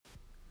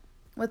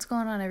What's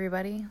going on,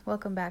 everybody?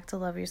 Welcome back to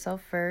Love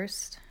Yourself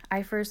First.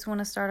 I first want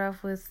to start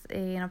off with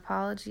an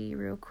apology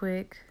real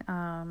quick.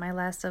 My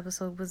last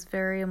episode was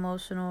very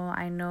emotional.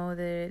 I know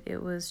that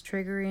it was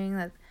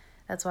triggering.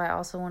 That's why I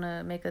also want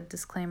to make a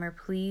disclaimer.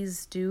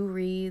 Please do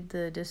read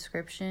the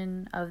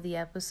description of the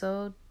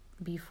episode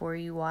before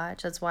you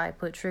watch. That's why I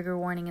put trigger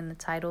warning in the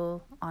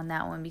title on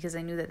that one, because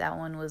I knew that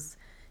one was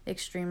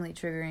extremely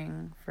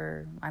triggering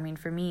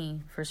for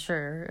me, for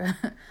sure.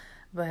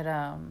 But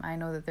I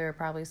know that there are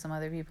probably some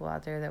other people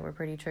out there that were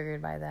pretty triggered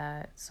by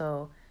that.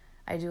 So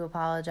I do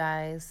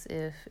apologize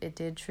if it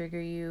did trigger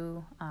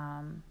you.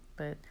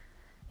 But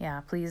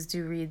yeah, please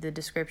do read the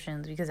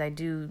descriptions, because I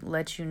do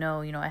let you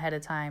know, ahead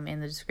of time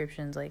in the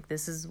descriptions, like,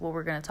 this is what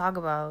we're going to talk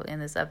about in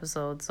this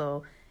episode.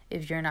 So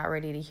if you're not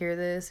ready to hear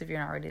this, if you're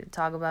not ready to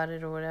talk about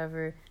it or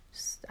whatever,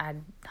 I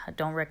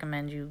don't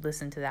recommend you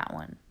listen to that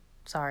one.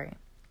 Sorry.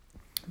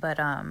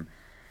 But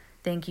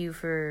thank you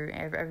for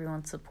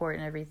everyone's support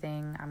and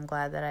everything. I'm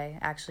glad that I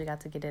actually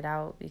got to get it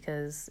out,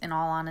 because in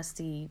all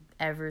honesty,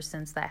 ever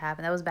since that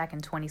happened, that was back in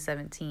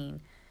 2017.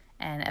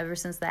 And ever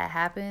since that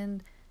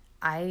happened,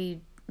 I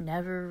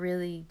never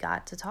really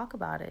got to talk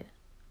about it,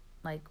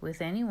 like,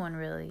 with anyone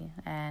really.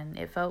 And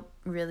it felt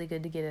really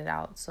good to get it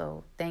out.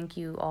 So thank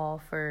you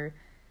all for,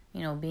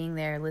 being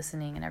there,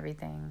 listening and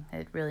everything.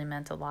 It really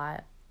meant a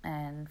lot.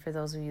 And for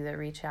those of you that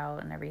reach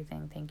out and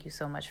everything, thank you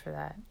so much for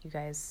that. You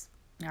guys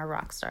are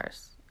rock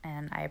stars,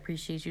 and I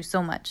appreciate you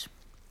so much.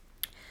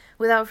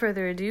 Without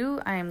further ado,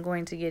 I am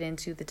going to get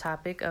into the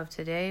topic of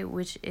today,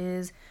 which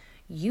is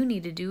you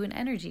need to do an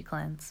energy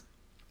cleanse.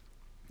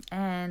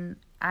 And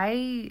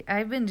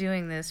I've been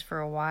doing this for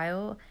a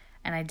while,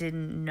 and I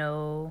didn't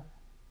know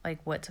like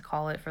what to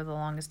call it for the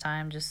longest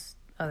time, just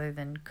other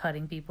than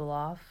cutting people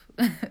off.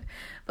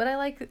 But I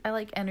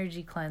like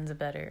energy cleanse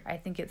better. I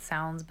think it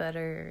sounds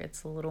better.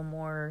 It's a little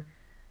more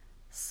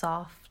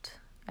soft,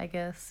 I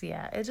guess.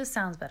 Yeah, it just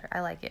sounds better.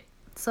 I like it.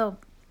 So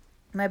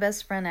my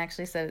best friend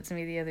actually said it to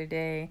me the other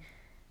day,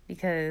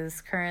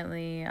 because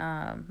currently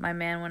my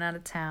man went out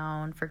of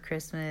town for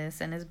Christmas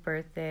and his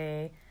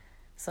birthday.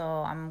 So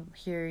I'm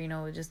here,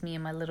 with just me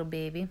and my little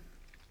baby.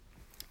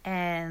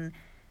 And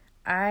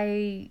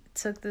I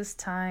took this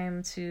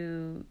time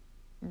to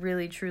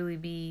really, truly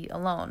be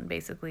alone,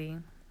 basically.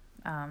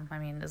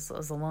 As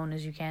alone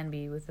as you can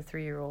be with a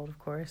 3-year-old, of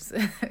course.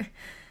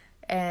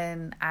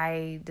 And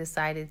I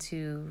decided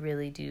to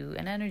really do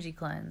an energy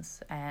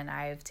cleanse. And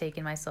I've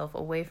taken myself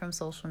away from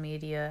social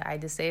media. I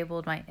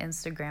disabled my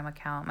Instagram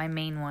account, my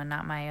main one,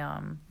 not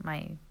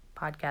my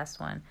podcast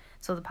one.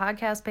 So the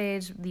podcast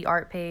page, the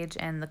art page,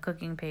 and the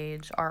cooking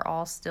page are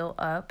all still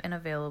up and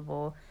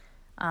available.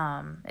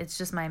 It's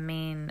just my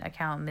main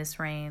account, Miss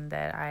Rain,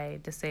 that I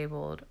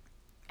disabled.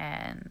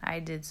 And I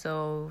did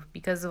so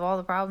because of all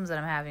the problems that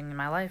I'm having in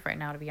my life right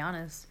now, to be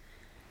honest.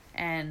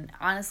 And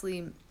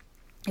honestly,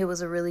 it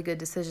was a really good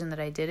decision that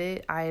I did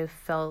it. I've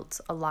felt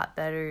a lot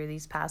better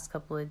these past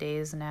couple of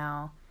days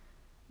now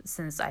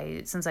since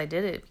I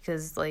did it,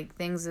 because like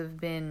things have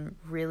been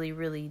really,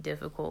 really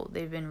difficult.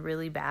 They've been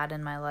really bad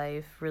in my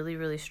life, really,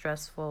 really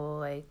stressful.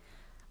 Like,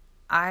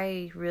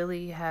 I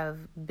really have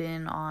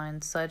been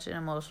on such an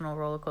emotional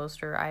roller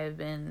coaster. I have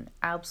been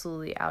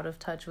absolutely out of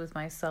touch with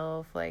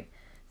myself. Like,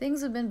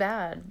 things have been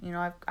bad.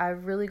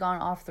 I've really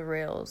gone off the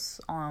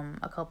rails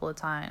a couple of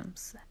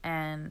times.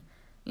 And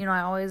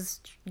I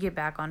always get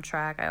back on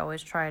track. I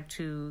always try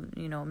to,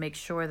 make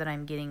sure that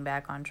I'm getting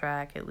back on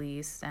track at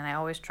least. And I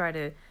always try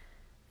to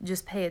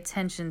just pay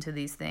attention to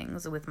these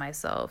things with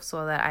myself,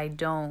 so that I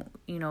don't,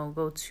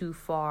 go too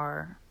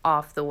far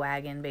off the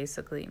wagon,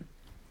 basically.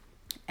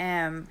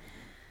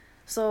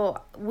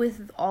 So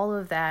with all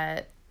of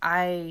that,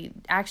 I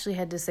actually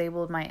had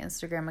disabled my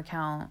Instagram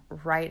account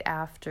right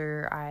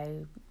after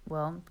I,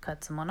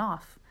 cut someone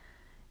off.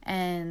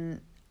 And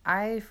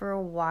I, for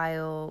a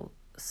while,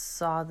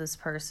 saw this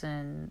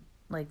person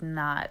like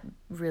not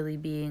really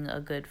being a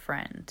good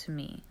friend to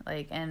me.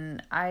 Like,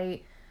 and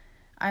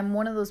I'm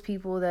one of those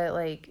people that,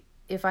 like,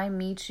 if I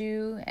meet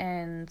you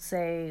and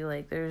say,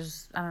 like,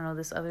 there's, I don't know,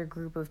 this other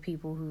group of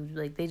people who,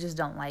 like, they just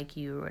don't like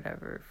you or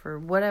whatever, for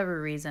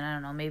whatever reason, I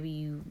don't know, maybe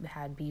you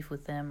had beef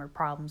with them or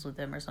problems with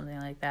them or something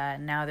like that,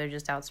 and now they're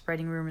just out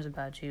spreading rumors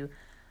about you.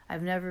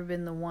 I've never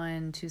been the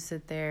one to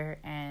sit there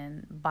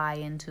and buy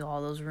into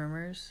all those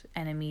rumors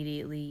and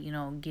immediately,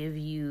 give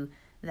you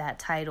that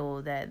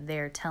title that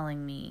they're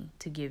telling me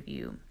to give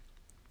you.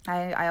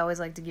 I always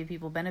like to give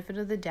people benefit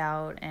of the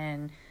doubt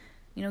and,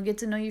 get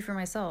to know you for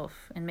myself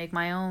and make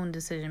my own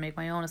decision, make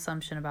my own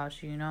assumption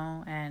about you,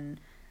 And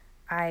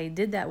I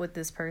did that with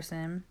this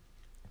person.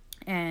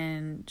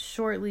 And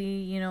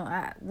shortly,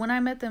 when I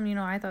met them,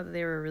 I thought that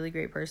they were a really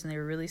great person. They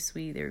were really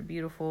sweet. They were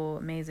beautiful,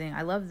 amazing.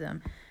 I loved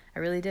them. I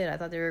really did. I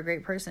thought they were a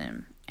great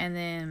person. And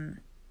then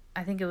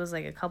I think it was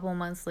like a couple of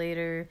months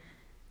later,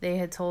 they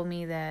had told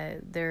me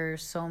that there are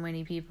so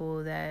many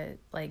people that,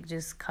 like,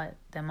 just cut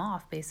them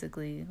off,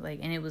 basically. Like,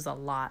 and it was a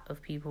lot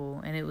of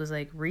people, and it was,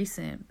 like,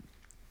 recent.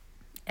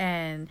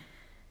 And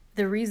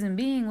the reason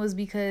being was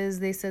because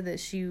they said that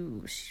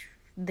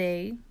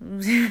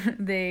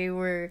they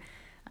were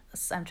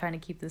I'm trying to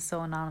keep this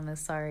so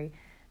anonymous, sorry.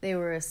 They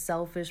were a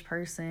selfish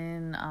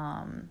person,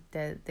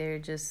 that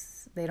they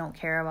don't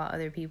care about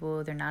other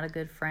people, they're not a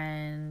good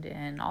friend,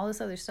 and all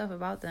this other stuff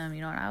about them,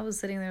 and I was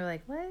sitting there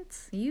like, what?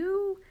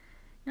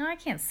 I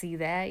can't see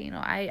that.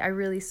 I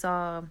really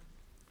saw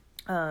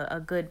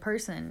a good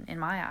person in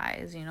my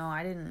eyes.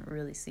 I didn't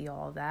really see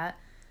all of that.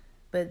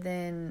 But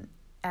then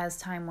as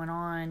time went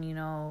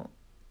on,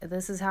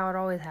 this is how it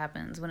always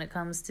happens when it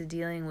comes to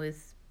dealing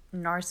with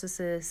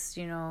narcissists,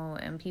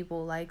 and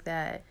people like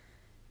that.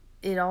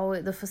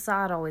 The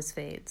facade always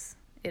fades.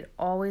 It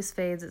always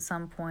fades at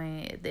some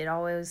point. It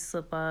always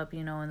slip up,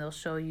 and they'll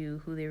show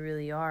you who they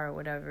really are or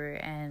whatever.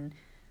 And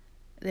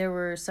there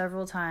were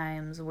several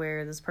times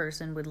where this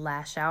person would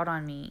lash out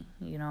on me,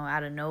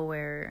 out of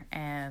nowhere.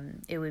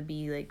 And it would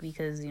be like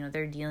because,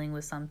 they're dealing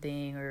with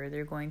something or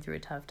they're going through a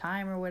tough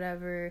time or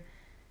whatever.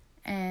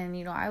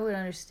 And, I would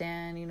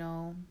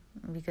understand,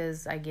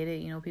 because I get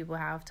it, people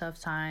have tough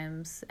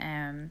times.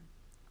 And,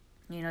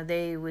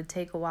 they would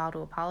take a while to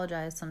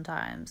apologize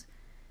sometimes.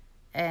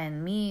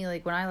 And me,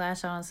 like, when I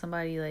lash out on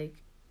somebody, like,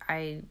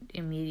 I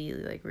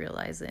immediately, like,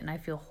 realize it. And I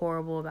feel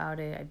horrible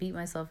about it. I beat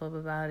myself up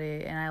about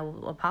it. And I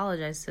will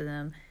apologize to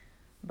them.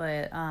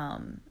 But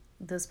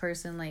this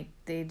person, like,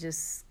 they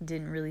just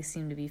didn't really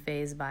seem to be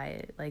fazed by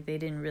it. Like, they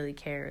didn't really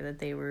care that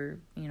they were,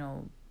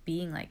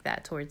 being like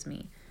that towards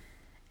me.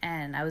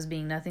 And I was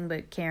being nothing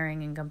but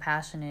caring and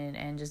compassionate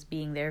and just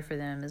being there for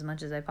them as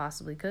much as I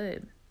possibly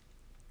could.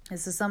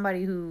 This is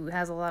somebody who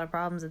has a lot of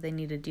problems that they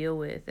need to deal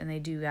with, and they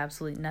do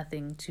absolutely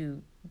nothing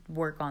to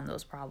work on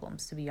those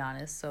problems, to be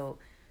honest. So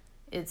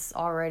it's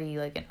already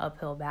like an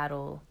uphill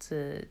battle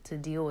to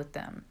deal with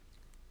them,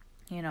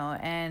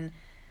 and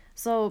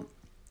so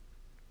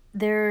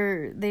they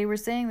were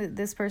saying that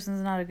this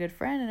person's not a good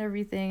friend and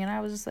everything, and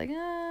I was just like,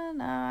 no,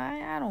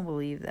 I don't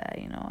believe that.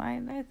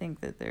 I think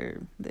that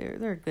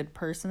they're a good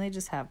person. They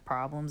just have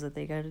problems that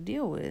they got to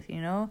deal with,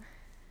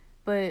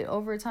 But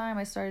over time,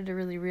 I started to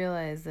really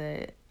realize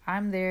that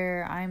I'm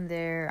there, and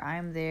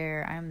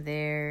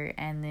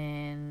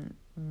then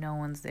no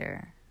one's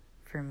there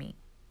for me,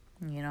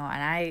 And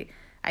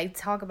I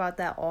talk about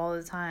that all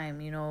the time.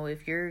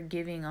 If you're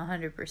giving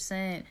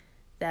 100%,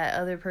 that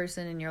other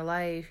person in your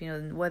life,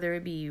 whether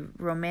it be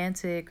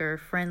romantic or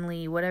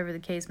friendly, whatever the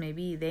case may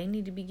be, they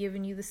need to be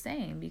giving you the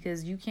same,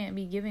 because you can't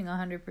be giving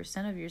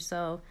 100% of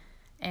yourself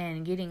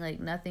and getting like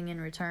nothing in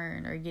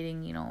return, or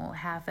getting,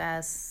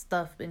 half-ass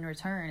stuff in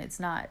return. It's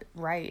not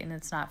right and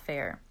it's not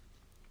fair.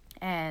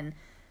 And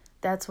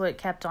that's what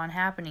kept on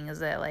happening, is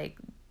that like,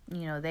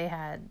 they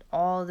had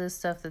all this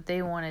stuff that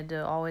they wanted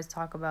to always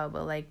talk about,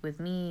 but like with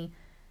me,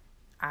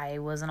 I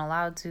wasn't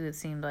allowed to. It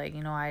seemed like,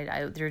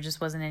 I there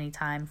just wasn't any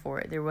time for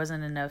it. There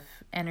wasn't enough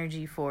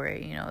energy for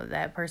it.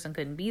 That person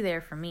couldn't be there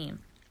for me.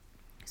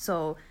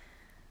 So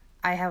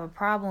I have a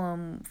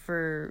problem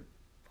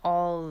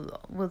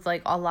with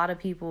like a lot of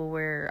people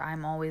where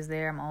I'm always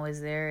there.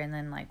 And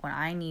then like when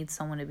I need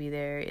someone to be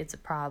there, it's a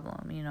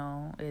problem. I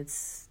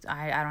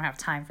don't have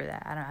time for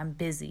that. I'm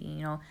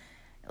busy,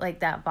 like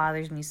that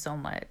bothers me so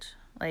much.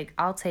 Like,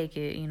 I'll take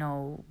it, 1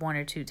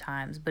 or 2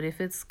 times. But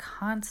if it's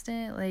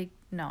constant, like,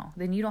 no,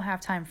 then you don't have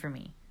time for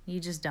me.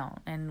 You just don't.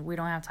 And we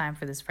don't have time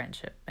for this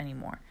friendship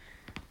anymore.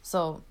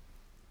 So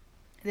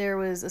there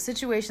was a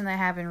situation that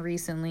happened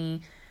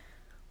recently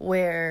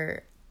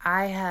where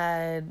I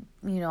had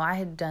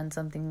done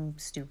something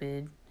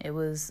stupid. It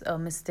was a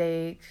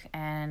mistake,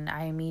 and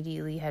I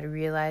immediately had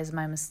realized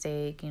my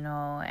mistake,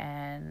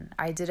 and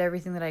I did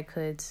everything that I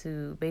could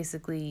to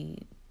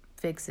basically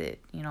fix it.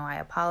 I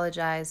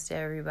apologized to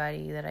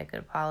everybody that I could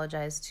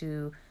apologize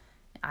to.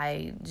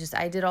 I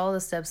did all the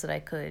steps that I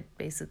could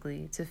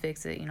basically to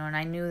fix it, and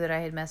I knew that I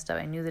had messed up.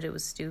 I knew that it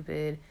was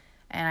stupid,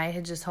 and I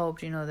had just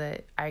hoped,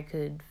 that I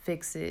could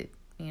fix it.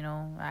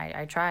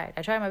 I tried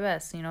my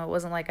best. It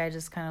wasn't like I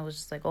just kind of was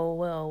just like, oh,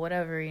 well,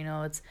 whatever,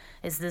 it's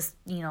this,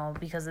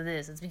 because of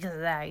this, it's because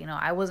of that.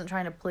 I wasn't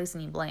trying to place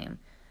any blame.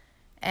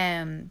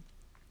 And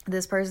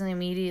this person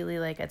immediately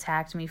like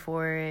attacked me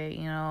for it,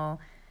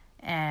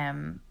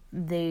 and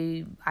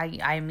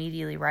I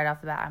immediately, right off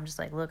the bat, I'm just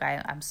like, look,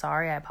 I'm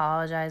sorry, I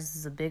apologize, this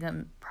is a big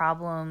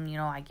problem,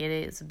 I get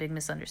it, it's a big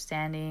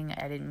misunderstanding,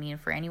 I didn't mean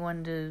for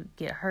anyone to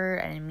get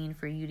hurt, I didn't mean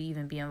for you to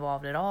even be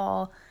involved at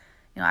all,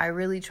 I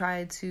really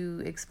tried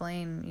to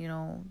explain,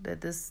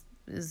 that this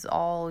is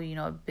all,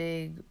 a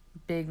big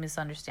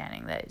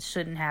misunderstanding, that it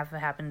shouldn't have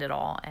happened at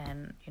all,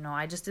 and,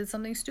 I just did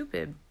something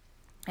stupid,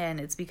 and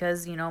it's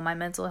because, my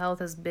mental health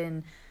has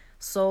been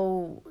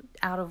so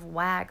out of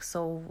whack,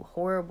 so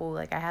horrible.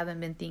 Like, I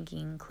haven't been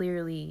thinking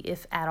clearly,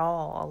 if at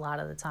all, a lot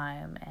of the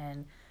time,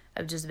 and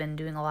I've just been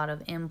doing a lot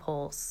of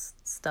impulse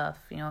stuff,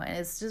 and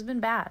it's just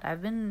been bad.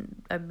 I've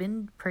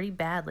been pretty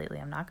bad lately.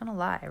 I'm not gonna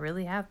lie, I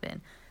really have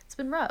been. It's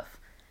been rough,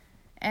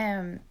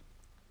 and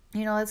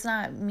it's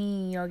not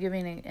me,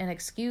 giving an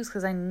excuse,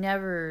 because I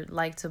never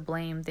like to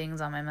blame things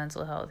on my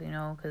mental health,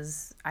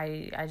 because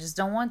I just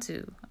don't want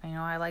to.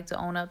 I like to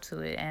own up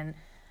to it, and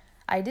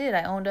I did.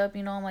 I owned up,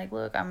 I'm like,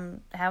 look,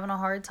 I'm having a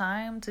hard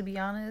time, to be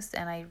honest,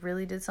 and I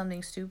really did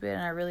something stupid,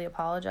 and I really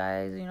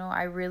apologize.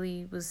 I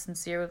really was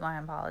sincere with my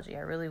apology. I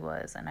really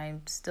was, and I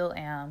still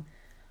am.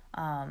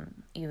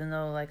 Even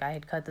though, like, I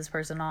had cut this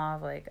person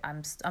off, like,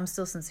 I'm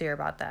still sincere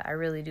about that. I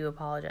really do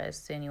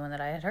apologize to anyone that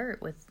I had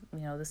hurt with,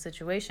 the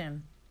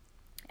situation.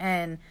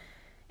 And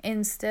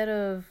instead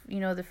of,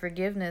 the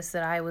forgiveness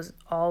that I was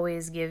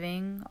always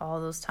giving,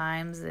 all those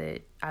times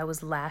that I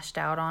was lashed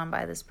out on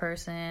by this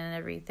person and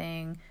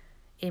everything,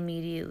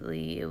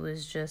 immediately it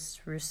was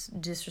just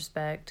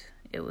disrespect.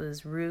 It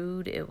was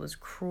rude. It was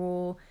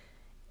cruel.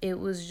 It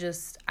was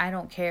just, I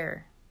don't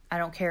care. I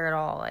don't care at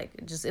all.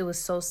 Like, just, it was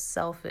so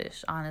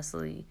selfish,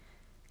 honestly.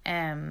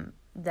 And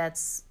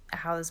that's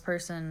how this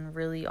person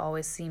really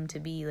always seemed to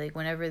be. Like,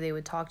 whenever they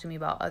would talk to me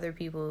about other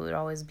people, it would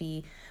always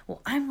be,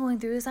 well, I'm going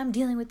through this, I'm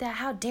dealing with that,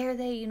 how dare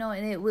they,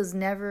 and it was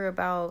never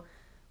about,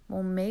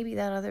 well, maybe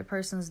that other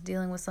person's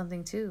dealing with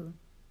something too.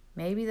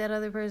 Maybe that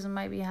other person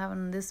might be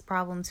having this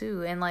problem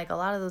too. And, like, a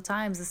lot of the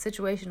times the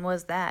situation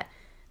was that,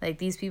 like,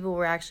 these people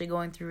were actually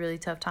going through really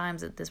tough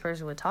times that this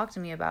person would talk to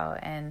me about,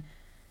 and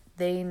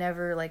they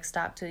never, like,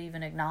 stopped to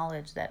even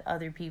acknowledge that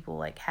other people,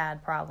 like,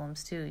 had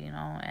problems too,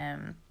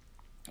 and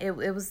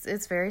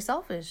it's very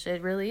selfish.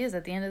 It really is.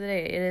 At the end of the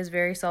day, it is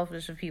very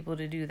selfish of people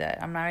to do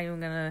that. I'm not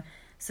even gonna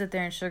sit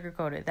there and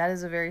sugarcoat it. That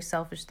is a very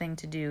selfish thing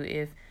to do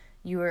if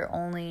you are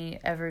only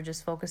ever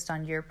just focused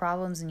on your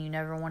problems and you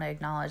never want to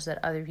acknowledge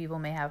that other people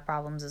may have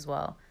problems as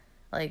well.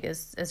 Like,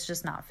 it's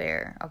just not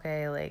fair,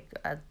 okay? Like,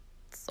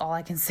 that's all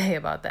I can say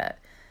about that.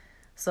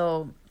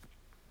 So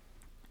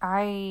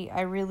I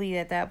really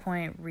at that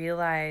point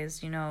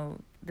realized,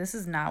 this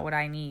is not what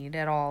I need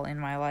at all in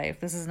my life.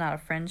 This is not a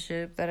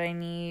friendship that I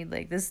need.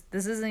 Like, this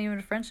isn't even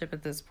a friendship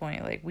at this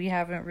point. Like, we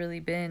haven't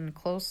really been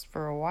close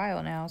for a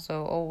while now,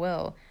 so oh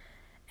well.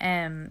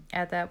 And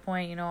at that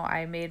point,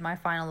 I made my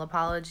final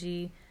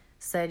apology,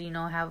 said,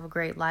 have a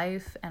great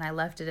life, and I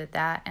left it at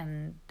that,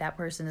 and that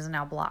person is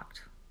now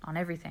blocked on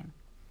everything.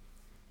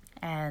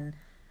 And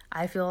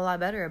I feel a lot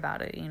better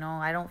about it.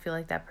 I don't feel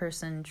like that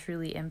person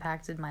truly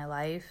impacted my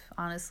life,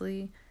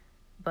 honestly,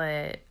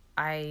 but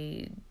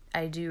I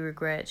do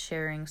regret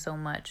sharing so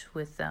much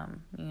with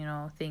them,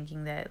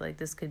 thinking that, like,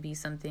 this could be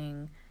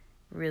something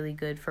really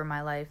good for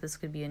my life. This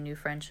could be a new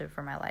friendship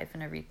for my life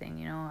and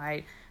everything,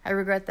 I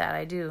regret that.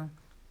 I do.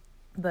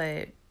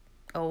 But,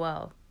 oh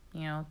well,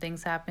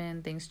 things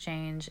happen, things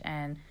change,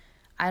 and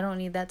I don't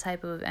need that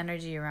type of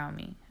energy around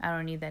me. I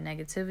don't need that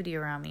negativity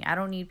around me. I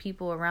don't need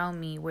people around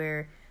me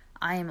where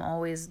I am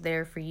always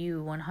there for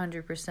you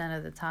 100%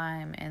 of the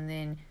time, and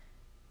then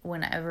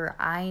whenever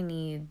I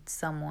need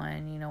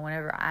someone,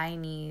 whenever I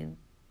need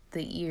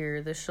the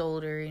ear, the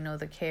shoulder,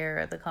 the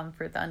care, the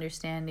comfort, the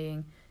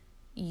understanding,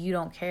 you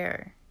don't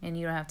care and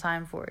you don't have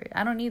time for it.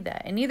 I don't need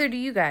that. And neither do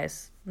you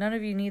guys. None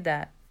of you need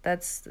that.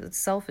 That's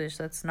selfish.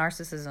 That's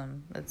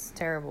narcissism. That's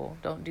terrible.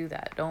 Don't do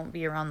that. Don't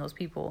be around those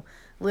people.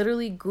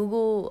 Literally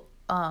Google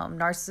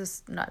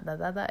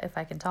if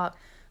I can talk,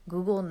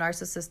 Google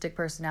narcissistic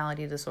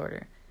personality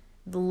disorder.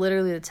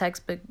 Literally the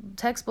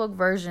textbook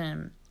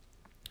version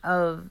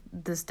of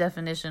this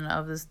definition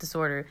of this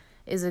disorder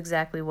is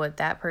exactly what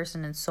that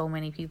person and so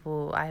many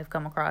people I have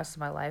come across in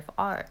my life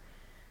are.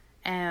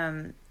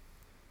 And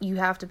you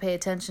have to pay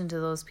attention to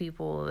those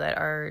people that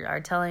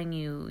are telling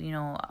you,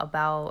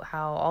 about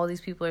how all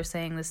these people are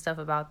saying this stuff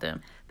about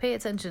them. Pay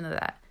attention to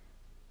that.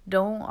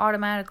 Don't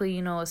automatically,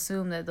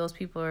 assume that those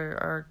people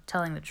are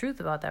telling the truth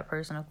about that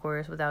person, of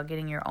course, without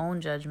getting your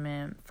own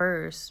judgment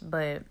first.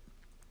 But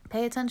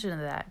pay attention to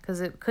that, because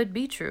it could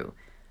be true.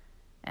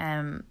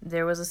 And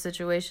there was a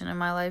situation in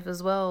my life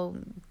as well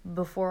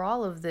before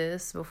all of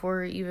this,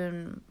 before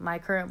even my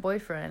current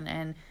boyfriend,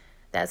 and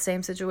that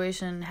same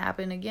situation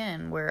happened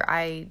again where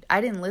I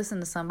didn't listen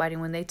to somebody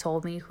when they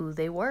told me who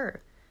they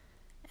were.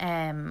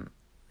 And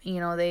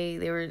they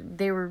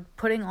were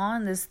putting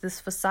on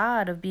this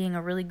facade of being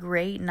a really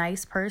great,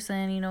 nice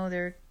person.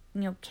 They're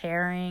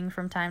caring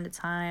from time to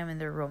time, and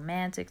they're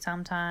romantic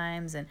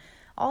sometimes, and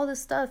all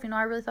this stuff.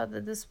 I really thought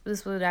that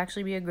this would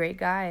actually be a great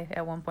guy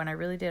at one point. I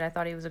really did. I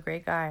thought he was a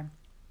great guy.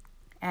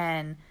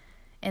 And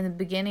in the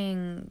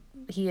beginning,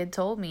 he had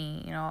told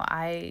me,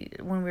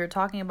 when we were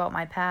talking about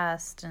my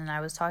past and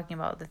I was talking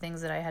about the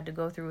things that I had to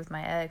go through with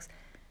my ex,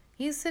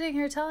 he's sitting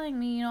here telling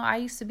me, I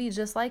used to be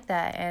just like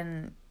that.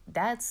 And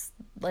that's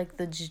like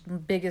the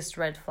biggest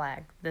red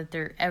flag that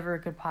there ever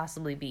could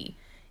possibly be.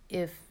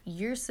 If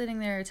you're sitting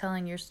there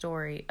telling your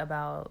story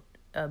about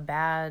a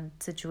bad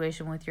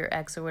situation with your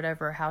ex or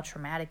whatever, how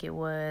traumatic it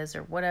was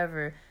or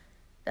whatever,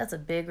 that's a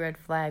big red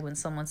flag when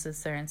someone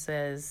sits there and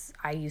says,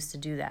 I used to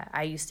do that.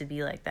 I used to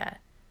be like that.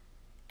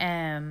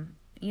 And,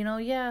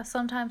 yeah,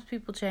 sometimes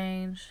people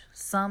change.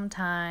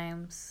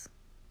 Sometimes.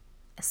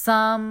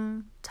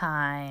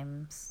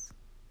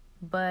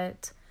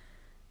 But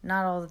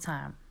not all the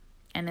time.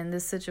 And in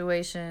this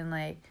situation,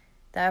 like,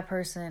 that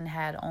person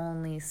had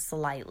only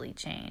slightly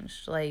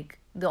changed. Like,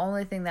 the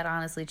only thing that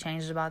honestly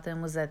changed about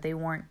them was that they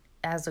weren't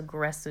as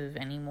aggressive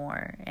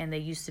anymore. And they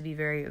used to be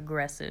very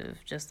aggressive,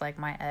 just like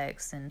my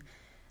ex. And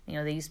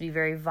They used to be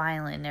very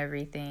violent and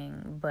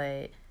everything,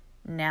 but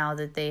now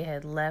that they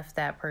had left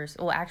that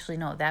person, well, actually,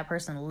 no, that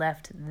person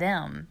left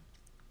them.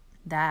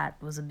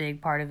 That was a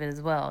big part of it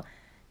as well.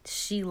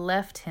 She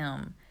left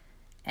him,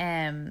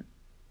 and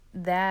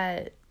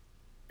that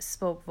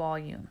spoke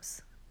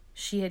volumes.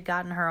 She had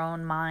gotten her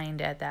own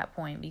mind at that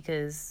point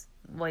because,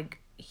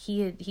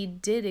 he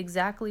did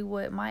exactly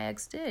what my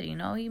ex did, He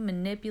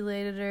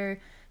manipulated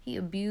her, he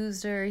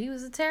abused her, he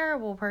was a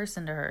terrible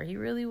person to her. He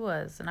really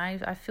was, and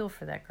I feel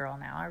for that girl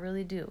now. I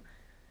really do.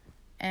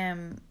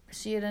 And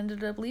she had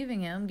ended up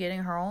leaving him,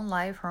 getting her own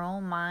life, her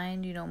own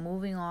mind,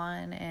 moving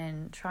on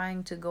and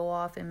trying to go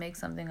off and make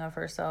something of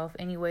herself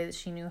any way that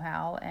she knew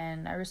how.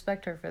 And I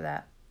respect her for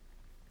that.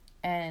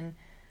 And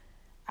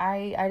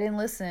I didn't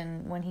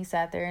listen when he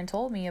sat there and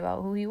told me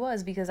about who he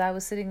was, because I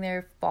was sitting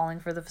there falling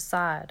for the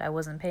facade. I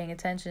wasn't paying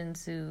attention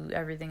to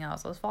everything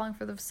else. I was falling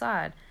for the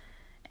facade.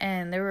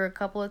 And there were a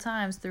couple of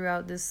times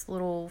throughout this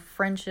little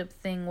friendship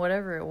thing,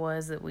 whatever it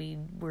was that we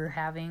were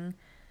having,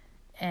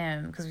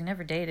 and because we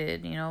never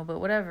dated, but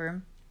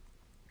whatever,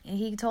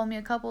 he told me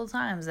a couple of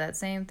times that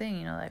same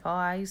thing, oh,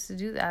 I used to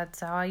do that. That's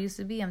how I used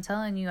to be. I'm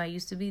telling you, I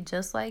used to be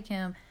just like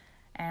him.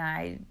 And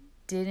I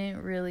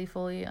didn't really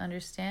fully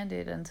understand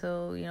it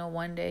until,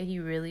 one day he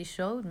really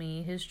showed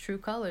me his true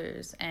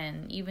colors.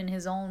 And even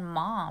his own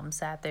mom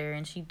sat there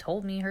and she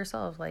told me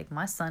herself,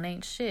 my son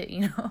ain't shit,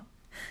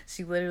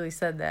 She literally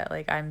said that.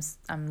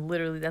 I'm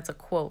literally, that's a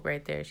quote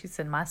right there. She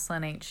said, my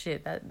son ain't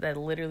shit. That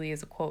literally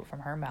is a quote from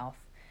her mouth.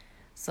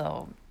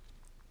 So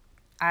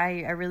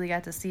I really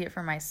got to see it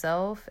for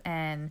myself.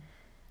 And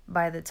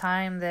by the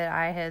time that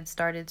I had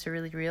started to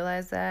really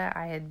realize that,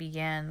 I had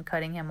began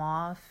cutting him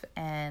off.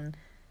 And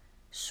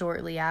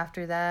shortly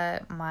after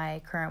that,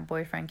 my current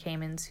boyfriend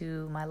came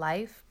into my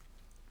life.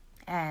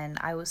 And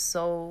I was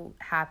so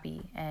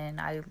happy,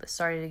 and I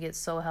started to get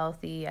so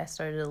healthy. I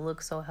started to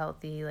look so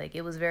healthy.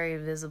 It was very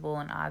visible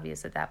and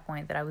obvious at that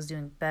point that I was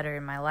doing better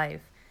in my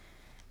life.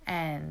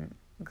 And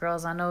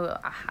girls, I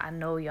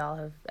know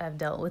y'all have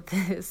dealt with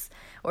this,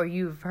 or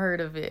you've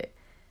heard of it.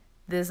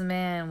 This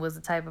man was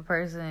the type of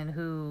person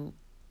who,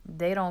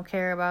 they don't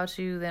care about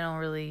you. They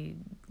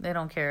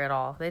don't care at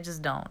all. They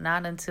just don't.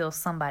 Not until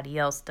somebody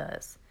else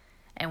does.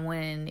 And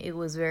when it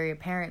was very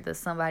apparent that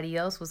somebody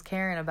else was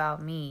caring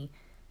about me,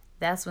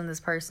 that's when this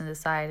person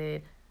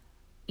decided,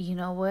 you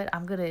know what,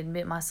 I'm going to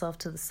admit myself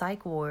to the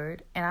psych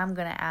ward, and I'm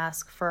going to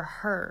ask for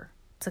her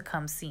to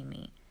come see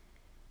me.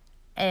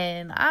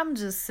 And I'm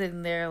just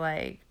sitting there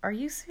are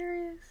you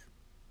serious?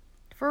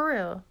 For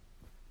real?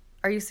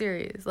 Are you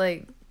serious?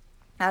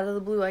 Out of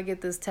the blue, I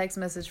get this text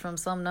message from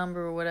some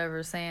number or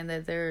whatever saying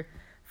that they're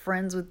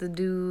friends with the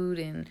dude,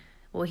 and,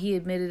 well, he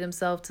admitted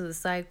himself to the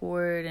psych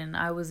ward, and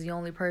I was the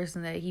only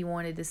person that he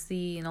wanted to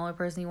see and the only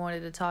person he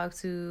wanted to talk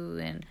to.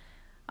 And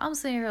I'm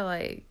sitting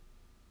here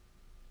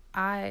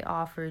I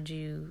offered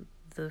you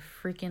the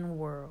freaking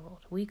world.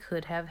 We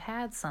could have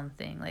had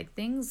something.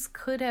 Things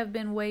could have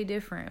been way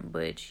different,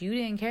 but you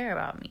didn't care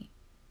about me.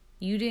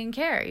 You didn't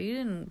care. You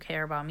didn't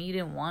care about me. You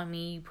didn't want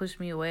me. You pushed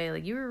me away.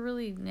 You were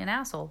really an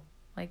asshole.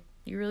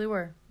 You really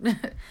were.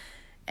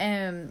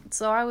 And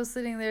so I was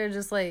sitting there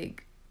just okay,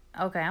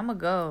 I'm gonna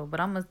go,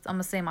 but I'm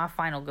gonna say my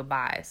final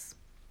goodbyes.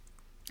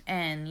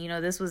 And,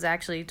 this was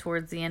actually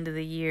towards the end of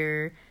the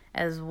year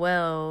as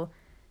well.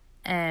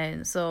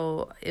 And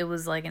so it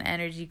was an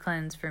energy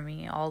cleanse for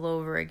me all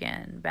over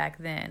again back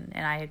then.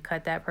 And I had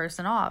cut that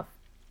person off.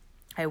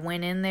 I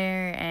went in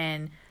there,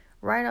 and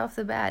right off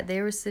the bat,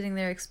 they were sitting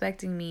there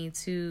expecting me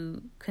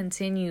to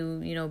continue,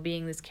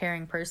 being this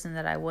caring person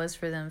that I was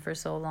for them for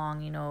so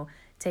long,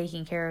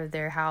 taking care of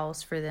their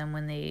house for them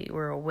when they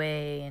were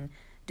away and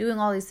doing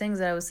all these things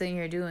that I was sitting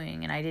here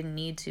doing, and I didn't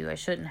need to. I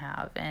shouldn't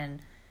have.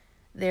 And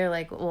they're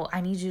well,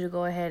 I need you to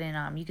go ahead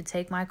and you can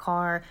take my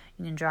car,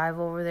 you can drive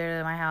over there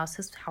to my house.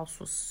 His house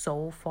was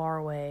so far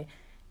away,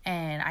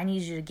 and I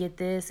need you to get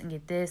this and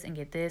get this and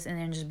get this, and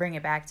then just bring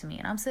it back to me.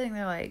 And I'm sitting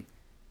there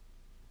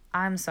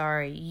I'm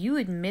sorry, you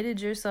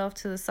admitted yourself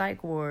to the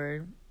psych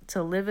ward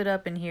to live it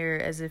up in here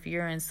as if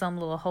you're in some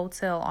little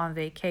hotel on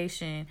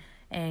vacation,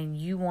 and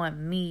you want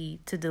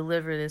me to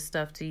deliver this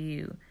stuff to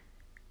you.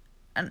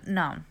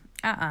 No.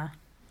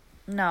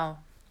 No.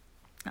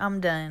 I'm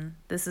done.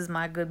 This is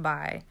my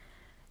goodbye.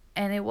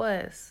 And it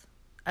was.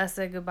 I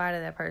said goodbye to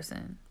that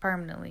person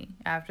permanently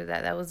after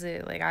that. That was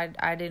it.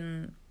 I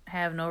didn't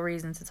have no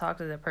reason to talk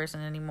to that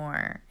person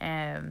anymore.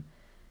 And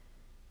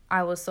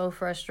I was so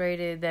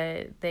frustrated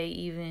that they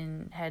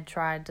even had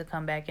tried to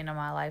come back into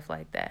my life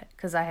like that,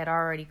 because I had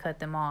already cut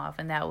them off,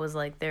 and that was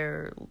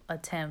their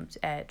attempt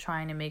at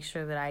trying to make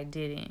sure that I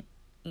didn't,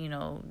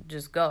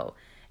 just go.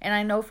 And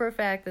I know for a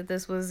fact that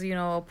this was,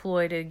 a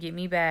ploy to get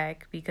me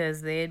back,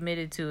 because they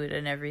admitted to it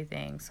and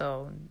everything.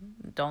 So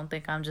don't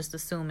think I'm just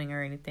assuming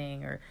or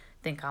anything, or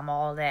think I'm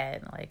all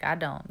that. I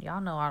don't.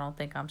 Y'all know I don't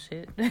think I'm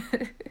shit.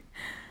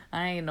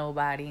 I ain't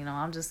nobody,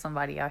 I'm just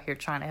somebody out here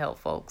trying to help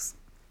folks.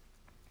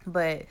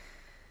 But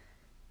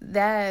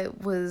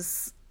that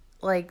was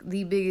like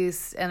the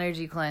biggest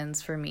energy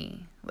cleanse for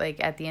me,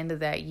 like at the end of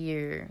that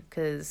year,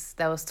 because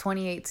that was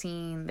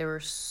 2018. There were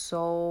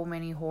so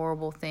many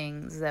horrible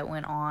things that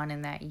went on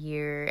in that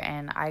year,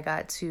 and I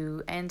got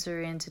to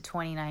enter into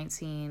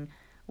 2019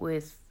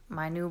 with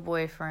my new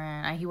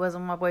boyfriend. He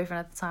wasn't my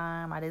boyfriend at the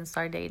time. I didn't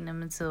start dating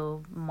him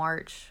until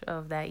March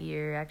of that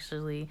year,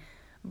 actually,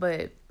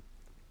 but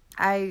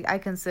I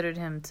considered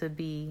him to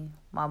be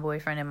my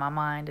boyfriend in my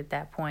mind at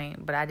that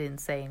point, but I didn't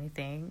say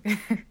anything.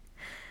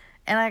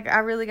 And I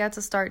really got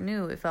to start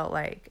new, it felt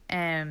like.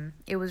 And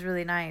it was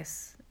really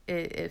nice.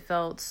 It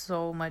felt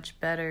so much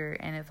better,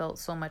 and it felt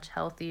so much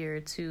healthier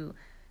to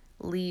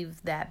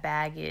leave that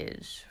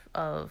baggage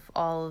of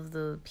all of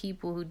the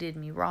people who did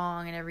me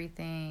wrong and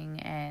everything,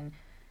 and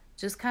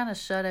just kind of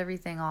shut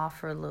everything off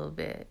for a little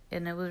bit.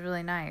 And it was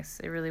really nice.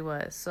 It really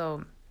was.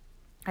 So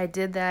I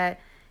did that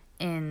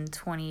in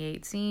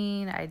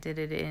 2018. I did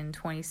it in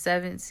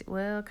 2017.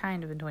 Well,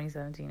 kind of in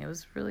 2017. It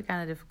was really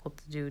kind of difficult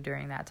to do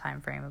during that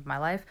time frame of my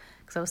life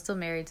because I was still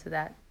married to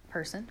that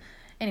person.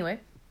 Anyway,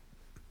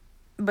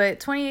 but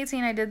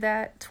 2018 I did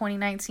that.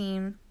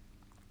 2019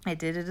 I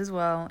did it as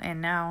well.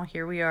 And now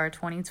here we are,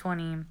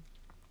 2020,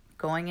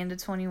 going into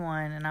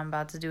 21, and I'm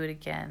about to do it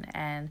again.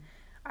 And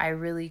I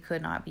really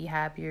could not be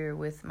happier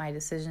with my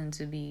decision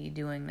to be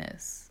doing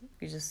this.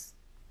 I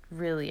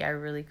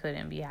really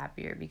couldn't be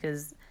happier,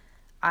 because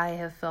I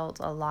have felt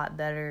a lot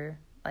better.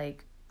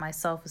 Like, my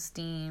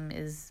self-esteem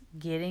is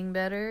getting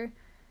better.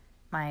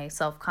 My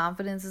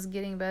self-confidence is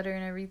getting better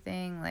and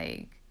everything.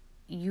 Like,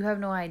 you have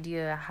no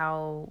idea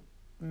how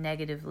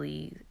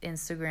negatively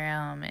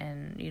Instagram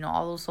and,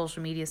 all those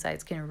social media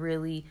sites can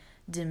really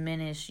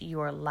diminish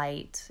your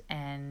light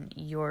and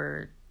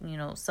your,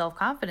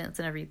 self-confidence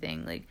and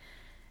everything. Like,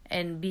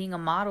 and being a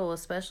model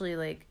especially,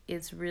 like,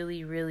 it's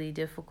really, really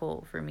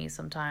difficult for me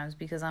sometimes,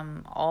 because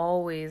I'm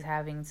always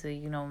having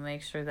to,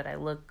 make sure that I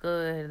look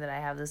good, that I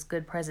have this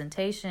good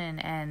presentation.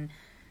 And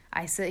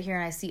I sit here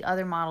and I see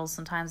other models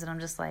sometimes, and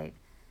I'm just like,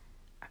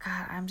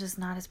 God, I'm just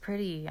not as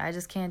pretty. I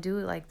just can't do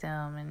it like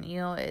them. And,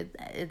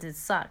 it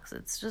sucks.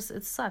 It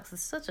sucks.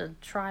 It's such a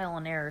trial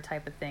and error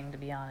type of thing, to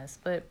be honest.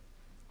 But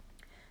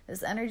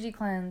this energy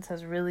cleanse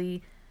has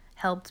really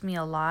helped me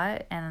a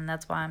lot, and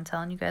that's why I'm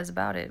telling you guys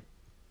about it.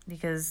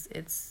 Because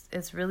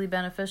it's really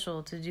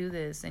beneficial to do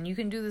this. And you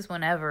can do this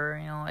whenever,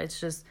 it's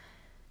just,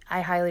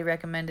 I highly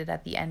recommend it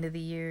at the end of the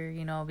year,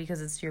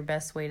 because it's your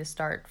best way to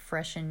start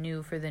fresh and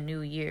new for the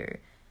new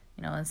year.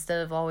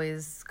 Instead of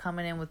always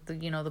coming in with the,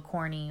 the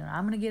corny,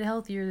 I'm going to get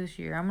healthier this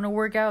year, I'm going to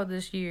work out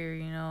this year,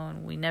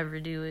 and we never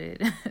do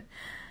it.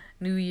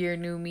 New year,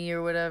 new me,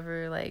 or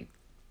whatever. Like,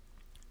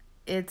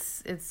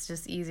 it's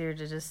just easier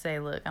to just say,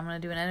 look, I'm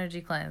going to do an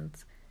energy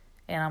cleanse,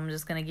 and I'm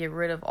just going to get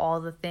rid of all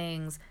the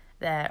things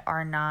that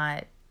are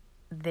not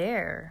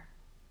there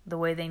the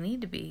way they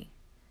need to be.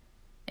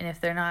 And if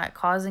they're not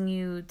causing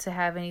you to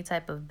have any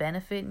type of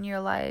benefit in your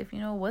life,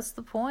 what's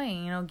the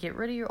point? Get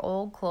rid of your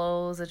old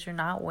clothes that you're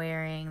not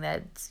wearing,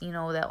 that's,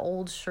 that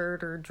old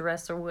shirt or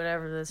dress or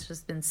whatever that's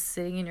just been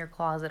sitting in your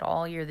closet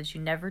all year that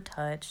you never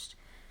touched.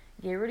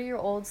 Get rid of your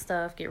old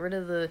stuff. Get rid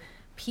of the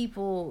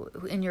people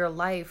in your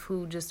life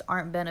who just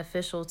aren't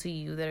beneficial to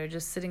you, that are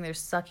just sitting there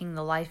sucking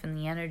the life and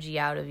the energy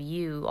out of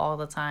you all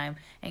the time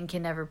and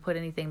can never put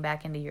anything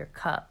back into your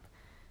cup.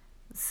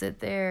 Sit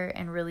there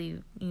and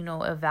really,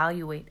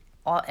 evaluate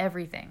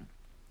everything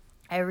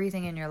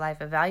in your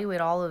life.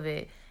 Evaluate all of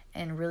it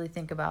and really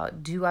think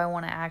about, do I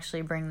want to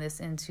actually bring this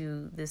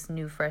into this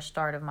new fresh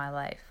start of my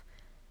life?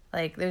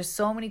 Like, there's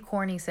so many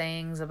corny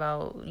sayings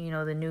about,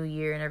 the new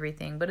year and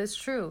everything, but it's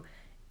true.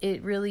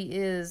 It really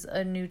is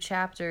a new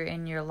chapter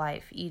in your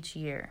life each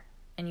year,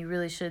 and you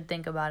really should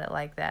think about it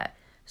like that.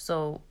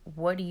 So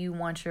what do you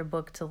want your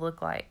book to look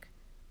like?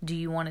 Do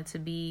you want it to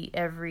be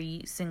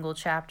every single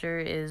chapter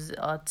is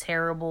a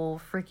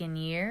terrible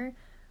freaking year?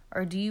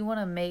 Or do you want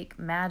to make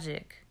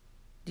magic?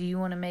 Do you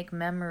want to make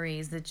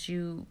memories that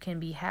you can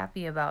be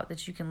happy about,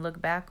 that you can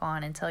look back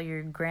on and tell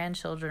your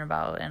grandchildren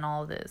about, and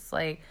all this?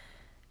 Like,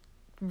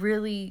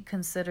 really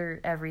consider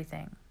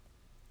everything.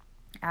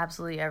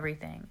 Absolutely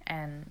everything.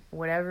 And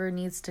whatever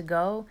needs to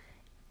go,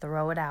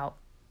 throw it out.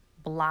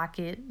 Block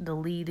it,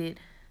 delete it,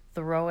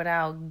 throw it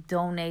out,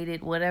 donate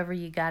it, whatever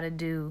you got to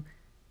do.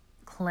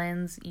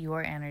 Cleanse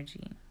your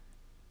energy.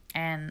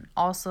 And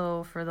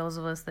also, for those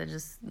of us that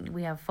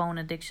we have phone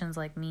addictions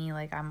like me,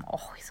 like, I'm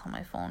always on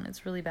my phone.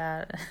 It's really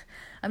bad.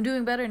 I'm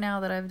doing better now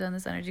that I've done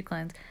this energy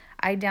cleanse.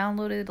 I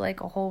downloaded like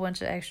a whole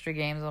bunch of extra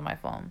games on my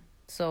phone.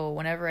 So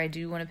whenever I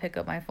do want to pick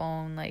up my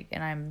phone, like,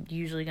 and I'm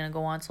usually going to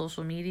go on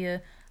social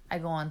media, I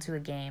go on to a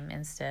game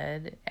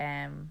instead,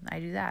 and I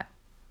do that.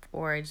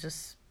 Or I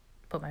just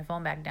put my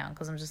phone back down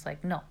because I'm just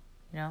like, no,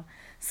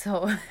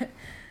 So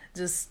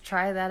just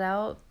try that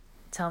out.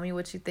 Tell me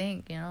what you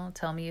think,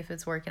 Tell me if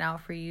it's working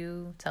out for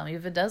you. Tell me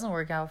if it doesn't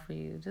work out for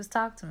you. Just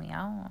talk to me.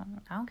 I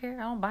don't care.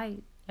 I don't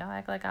bite. Y'all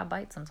act like I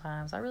bite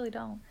sometimes. I really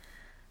don't.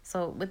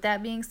 So with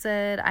that being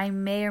said, I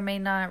may or may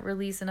not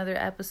release another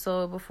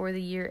episode before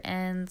the year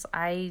ends.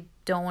 I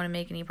don't want to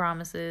make any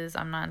promises.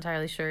 I'm not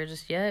entirely sure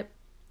just yet.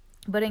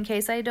 But in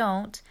case I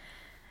don't,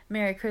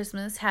 Merry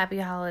Christmas, Happy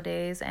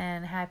Holidays,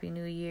 and Happy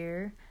New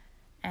Year.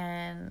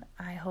 And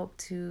I hope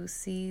to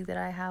see that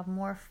I have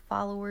more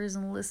followers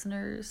and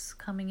listeners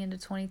coming into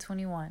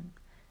 2021.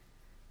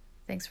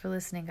 Thanks for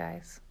listening,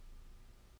 guys.